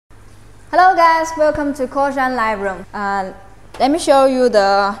Hello guys, welcome to Coreshine Live Room. Let me show you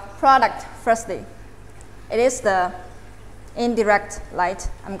the product firstly. It is the indirect light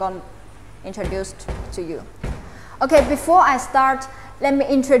I'm going to introduce to you. Okay, before I start, let me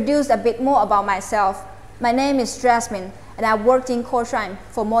introduce a bit more about myself. My name is Jasmine and I worked in Coreshine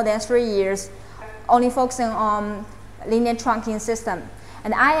for more than 3 years, only focusing on linear trunking system.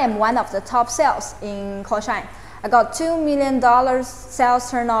 And I am one of the top sales in Coreshine. I got $2 million sales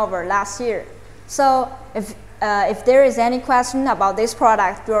turnover last year. So if there is any question about this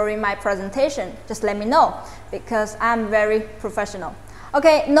product during my presentation, just let me know because I'm very professional.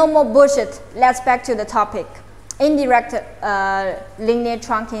 Okay, no more bullshit. Let's back to the topic. Indirect linear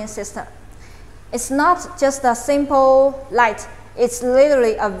trunking system. It's not just a simple light. It's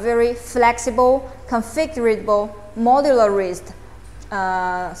literally a very flexible, configurable, modularized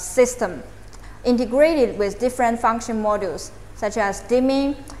system, integrated with different function modules such as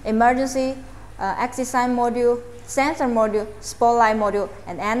dimming, emergency, exit sign module, sensor module, spotlight module,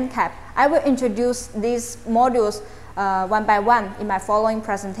 and end cap. I will introduce these modules one by one in my following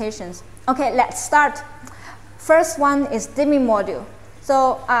presentations. Okay, let's start. First one is dimming module.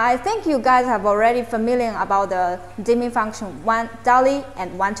 So I think you guys have already familiar about the dimming function, dolly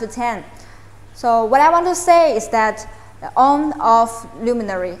and 1 to 10. So what I want to say is that the on-off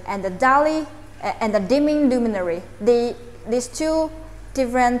luminary and the dolly and the dimming luminary, these two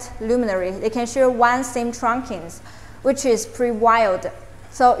different luminary, they can share one same trunkings, which is pretty wild.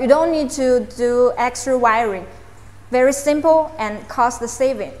 So you don't need to do extra wiring. Very simple and cost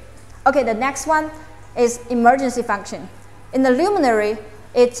saving. Okay, the next one is emergency function. In the luminary,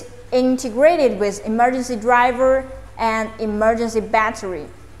 it's integrated with emergency driver and emergency battery.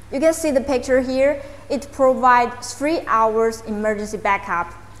 You can see the picture here. It provides 3 hours emergency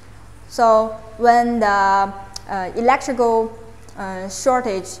backup. So when the electrical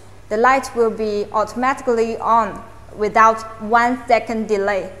shortage, the light will be automatically on without 1 second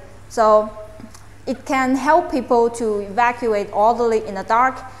delay. So it can help people to evacuate orderly in the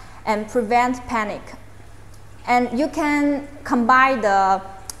dark and prevent panic. And you can combine the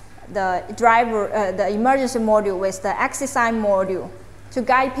emergency module with the exit sign module to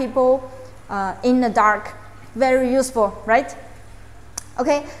guide people in the dark. Very useful, right?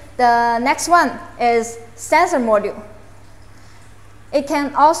 Okay, the next one is sensor module. It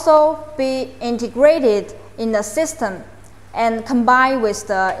can also be integrated in the system and combined with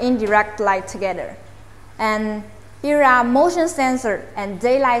the indirect light together. And here are motion sensor and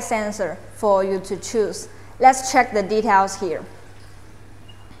daylight sensor for you to choose. Let's check the details here.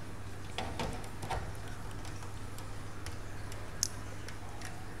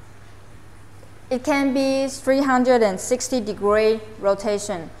 It can be 360-degree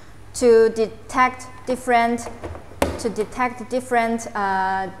rotation to detect different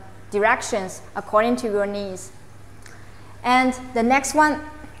directions according to your needs. And the next one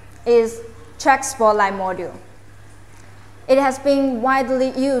is check spotlight module. It has been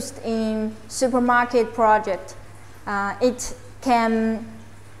widely used in supermarket projects. It can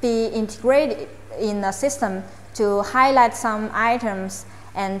be integrated in the system to highlight some items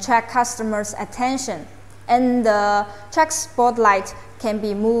and track customers' attention. And the check spotlight can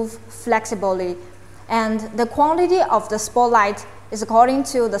be moved flexibly. And the quantity of the spotlight is according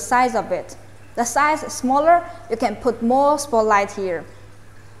to the size of it. The size is smaller, you can put more spotlight here.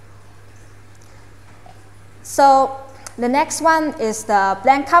 So the next one is the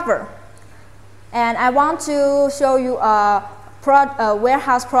blank cover. And I want to show you a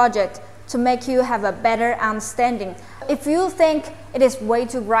warehouse project to make you have a better understanding. If you think it is way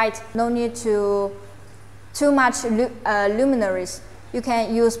too bright, no need to too much luminaries, you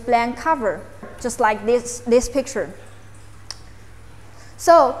can use blank cover, just like this picture.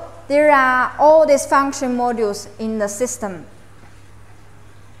 So there are all these function modules in the system.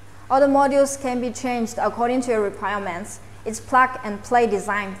 All the modules can be changed according to your requirements. It's plug and play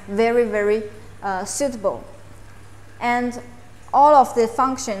design, very, very suitable. And all of the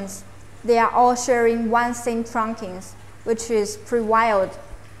functions, they are all sharing one same trunkings, which is pretty wild.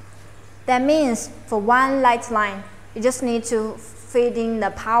 That means for one light line, you just need to feed in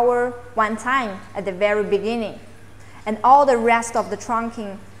the power one time at the very beginning. And all the rest of the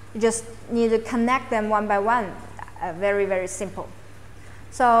trunking, you just need to connect them one by one. Very, very simple.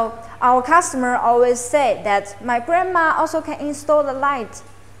 So our customer always say that my grandma also can install the light.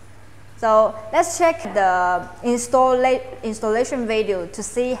 So let's check the installation video to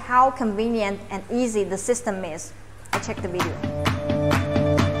see how convenient and easy the system is. Let's check the video.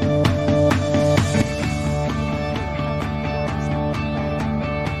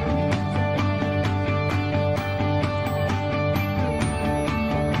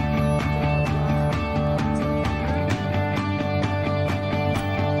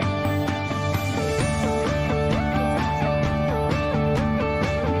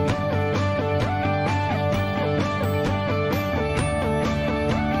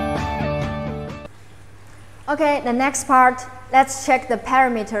 Okay, the next part, let's check the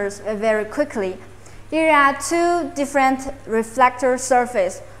parameters very quickly. Here are two different reflector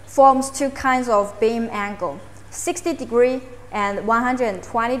surface forms two kinds of beam angle, 60 degree and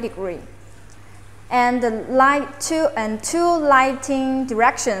 120 degree. And the two lighting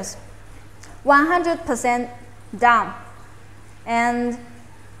directions, 100% down and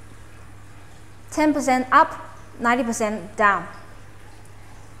 10% up, 90% down.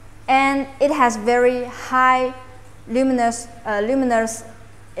 And it has very high luminous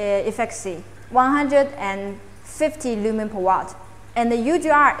efficacy, 150 lumen per watt. And the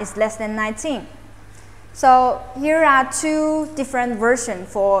UGR is less than 19. So here are two different versions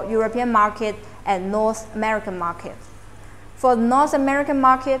for European market and North American market. For the North American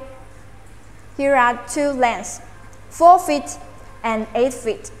market, here are two lengths, 4 feet and 8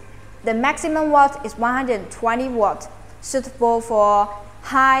 feet. The maximum watt is 120 watt, suitable for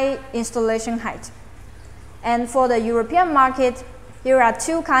high installation height. And for the European market, here are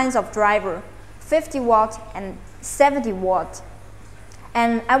two kinds of driver, 50 watt and 70 watt.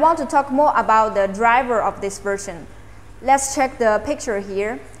 And I want to talk more about the driver of this version. Let's check the picture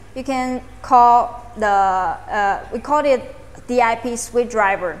here. You can call we call it DIP switch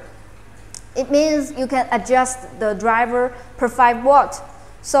driver. It means you can adjust the driver per 5 watt.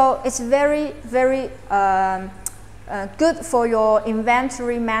 So it's very, very good for your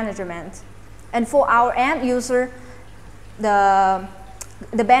inventory management. And for our end user, the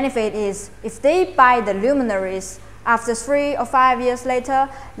benefit is if they buy the luminaires, after 3 or 5 years later,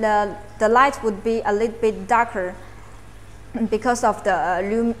 the light would be a little bit darker because of the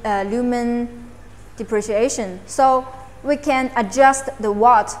lumen depreciation. So we can adjust the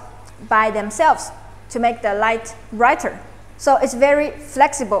watt by themselves to make the light brighter. So it's very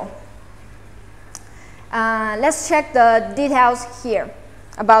flexible. Let's check the details here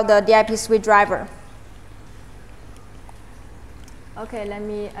about the DIP switch driver. Okay, let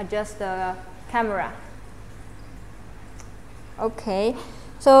me adjust the camera. Okay,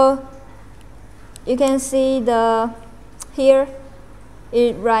 so you can see here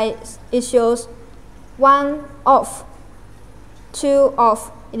it shows 1 off, 2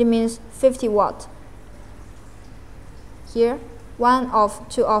 off. It means 50 watt. Here 1 off,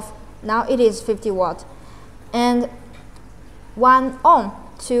 2 off. Now it is 50 watt. And 1 on,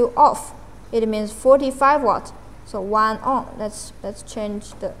 2 off. It means 45 watt. So 1 on. Let's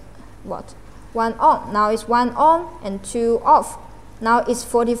change the watt. 1 on. Now it's 1 on and 2 off. Now it's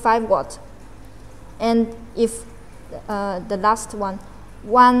 45 watt. And if the last one,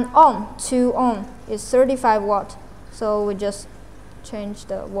 1 on, 2 on is 35 watt. So we just change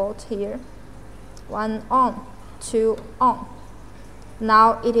the watt here. 1 on, 2 on.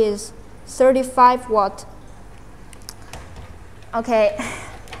 Now it is 35 watt. Okay.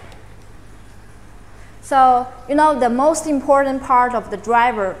 So, you know, the most important part of the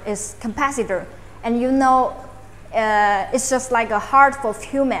driver is capacitor. And you know, it's just like a heart for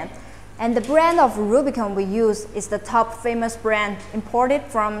human. And the brand of Rubicon we use is the top famous brand imported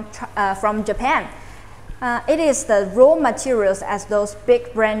from Japan. It is the raw materials as those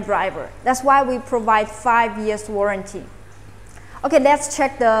big brand driver. That's why we provide 5 years warranty. Okay, let's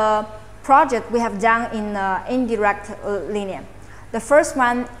check the project we have done in indirect linear. The first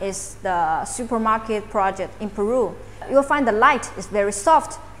one is the supermarket project in Peru. You'll find the light is very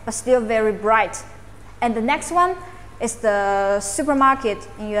soft, but still very bright. And the next one is the supermarket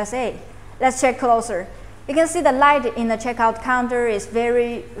in USA. Let's check closer. You can see the light in the checkout counter is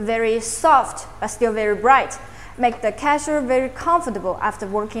very, very soft, but still very bright. Make the cashier very comfortable after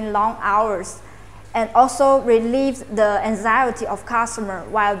working long hours, and also relieve the anxiety of customer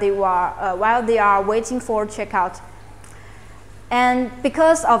while they are waiting for checkout. And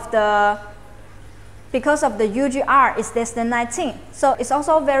because of the UGR is less than 19, so it's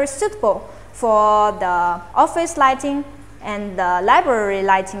also very suitable for the office lighting and the library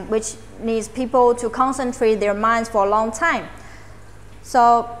lighting, which needs people to concentrate their minds for a long time.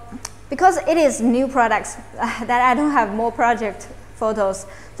 So because it is new products, that I don't have more project photos.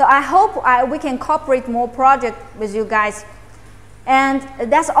 So I hope we can cooperate more project with you guys. And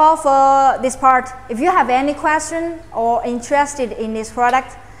that's all for this part. If you have any question or interested in this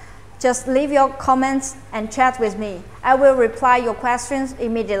product, just leave your comments and chat with me. I will reply your questions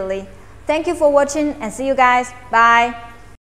immediately. Thank you for watching and see you guys. Bye.